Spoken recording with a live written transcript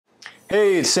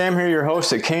Hey, it's Sam here, your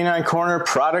host at Canine Corner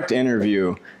Product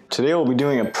Interview. Today we'll be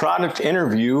doing a product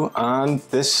interview on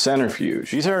this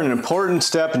centrifuge. These are an important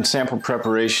step in sample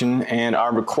preparation and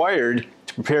are required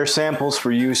to prepare samples for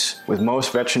use with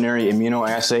most veterinary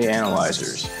immunoassay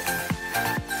analyzers.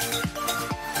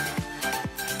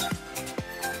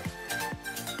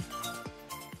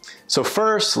 So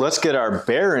first, let's get our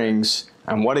bearings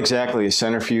on what exactly a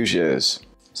centrifuge is.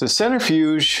 So the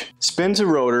centrifuge spins a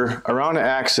rotor around an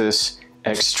axis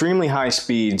at extremely high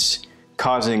speeds,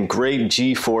 causing great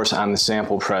G-force on the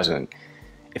sample present.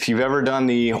 If you've ever done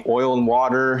the oil and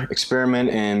water experiment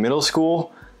in middle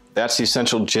school, that's the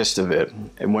essential gist of it.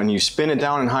 And when you spin it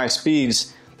down in high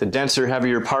speeds, the denser,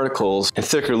 heavier particles and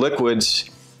thicker liquids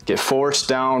get forced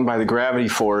down by the gravity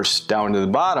force down to the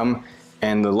bottom,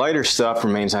 and the lighter stuff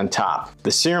remains on top. The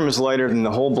serum is lighter than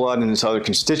the whole blood and its other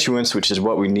constituents, which is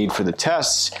what we need for the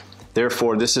tests.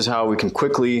 Therefore, this is how we can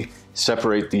quickly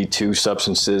separate the two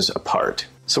substances apart.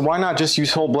 So why not just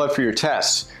use whole blood for your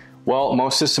tests? Well,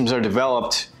 most systems are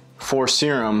developed for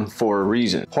serum for a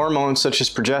reason. Hormones such as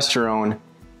progesterone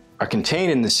are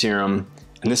contained in the serum,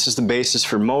 and this is the basis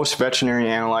for most veterinary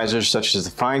analyzers such as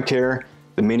the FindCare,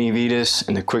 the MiniVitus,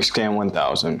 and the QuickScan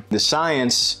 1000. The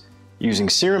science using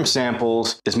serum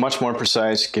samples is much more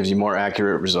precise, gives you more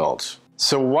accurate results.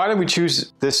 So why did we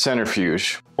choose this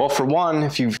centrifuge? Well, for one,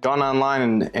 if you've gone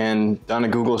online and done a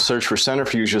Google search for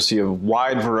centrifuge, you'll see a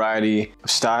wide variety of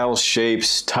styles,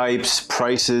 shapes, types,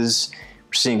 prices.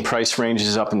 We're seeing price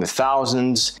ranges up in the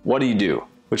thousands. What do?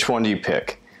 Which one do you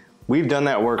pick? We've done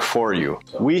that work for you.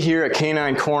 We here at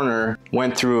Canine Corner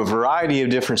went through a variety of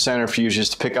different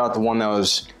centrifuges to pick out the one that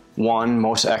was 1,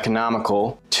 most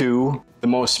economical, 2, the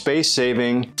most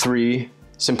space-saving, 3,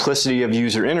 simplicity of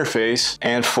user interface,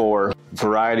 and 4,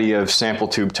 variety of sample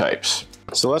tube types.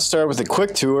 So let's start with a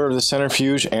quick tour of the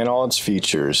centrifuge and all its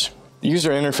features. The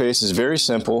user interface is very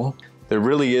simple. There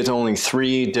really is only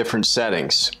 3 different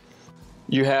settings.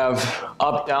 You have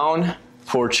up-down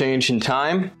for change in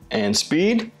time and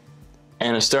speed,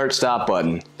 and a start-stop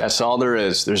button. That's all there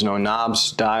is. There's no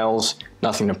knobs, dials,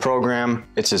 nothing to program.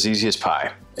 It's as easy as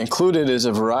pie. Included is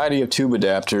a variety of tube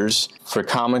adapters for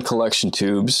common collection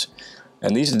tubes,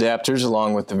 and these adapters,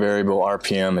 along with the variable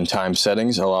RPM and time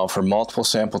settings, allow for multiple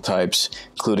sample types,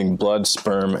 including blood,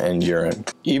 sperm, and urine.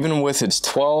 Even with its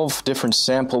 12 different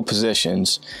sample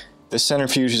positions, this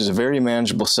centrifuge is a very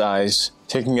manageable size,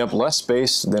 taking up less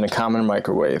space than a common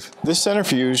microwave. This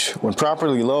centrifuge, when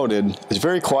properly loaded, is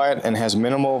very quiet and has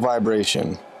minimal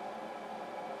vibration.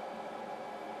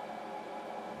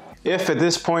 If at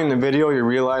this point in the video you're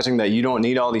realizing that you don't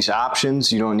need all these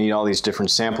options, you don't need all these different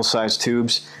sample size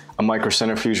tubes, a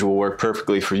microcentrifuge will work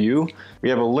perfectly for you. We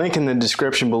have a link in the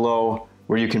description below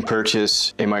where you can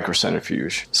purchase a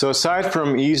microcentrifuge. So aside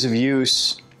from ease of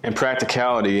use and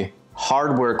practicality,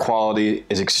 hardware quality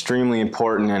is extremely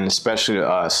important, and especially to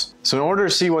us. So in order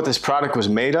to see what this product was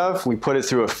made of, we put it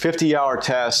through a 50-hour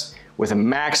test with a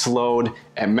max load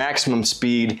at maximum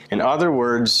speed. In other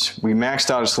words, we maxed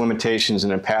out its limitations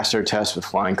and it passed our test with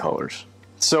flying colors.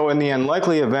 So in the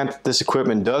unlikely event that this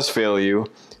equipment does fail you,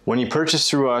 when you purchase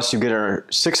through us, you get our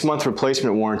 6-month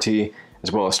replacement warranty,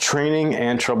 as well as training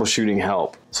and troubleshooting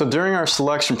help. So during our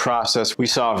selection process, we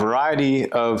saw a variety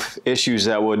of issues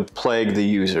that would plague the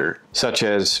user, such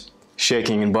as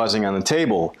shaking and buzzing on the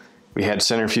table. We had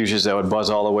centrifuges that would buzz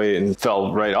all the way and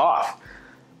fell right off.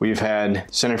 We've had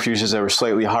centrifuges that were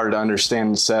slightly hard to understand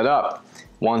and set up,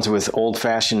 ones with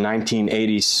old-fashioned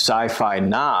 1980s sci-fi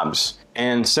knobs,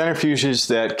 and centrifuges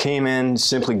that came in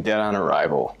simply dead on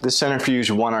arrival. This centrifuge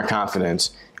won our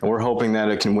confidence, and we're hoping that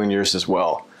it can win yours as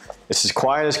well. It's as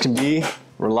quiet as can be,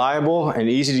 reliable, and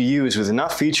easy to use with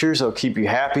enough features that'll keep you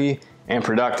happy and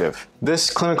productive. This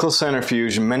clinical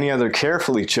centrifuge and many other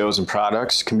carefully chosen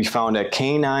products can be found at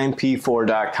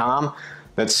caninep4.com.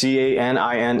 That's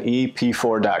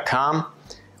CANINEP4.com,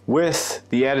 with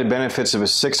the added benefits of a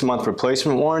 6-month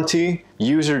replacement warranty,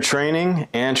 user training,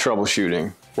 and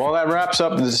troubleshooting. Well, that wraps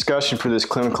up the discussion for this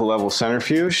clinical level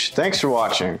centrifuge. Thanks for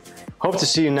watching. Hope to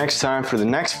see you next time for the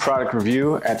next product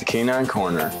review at the Canine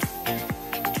Corner.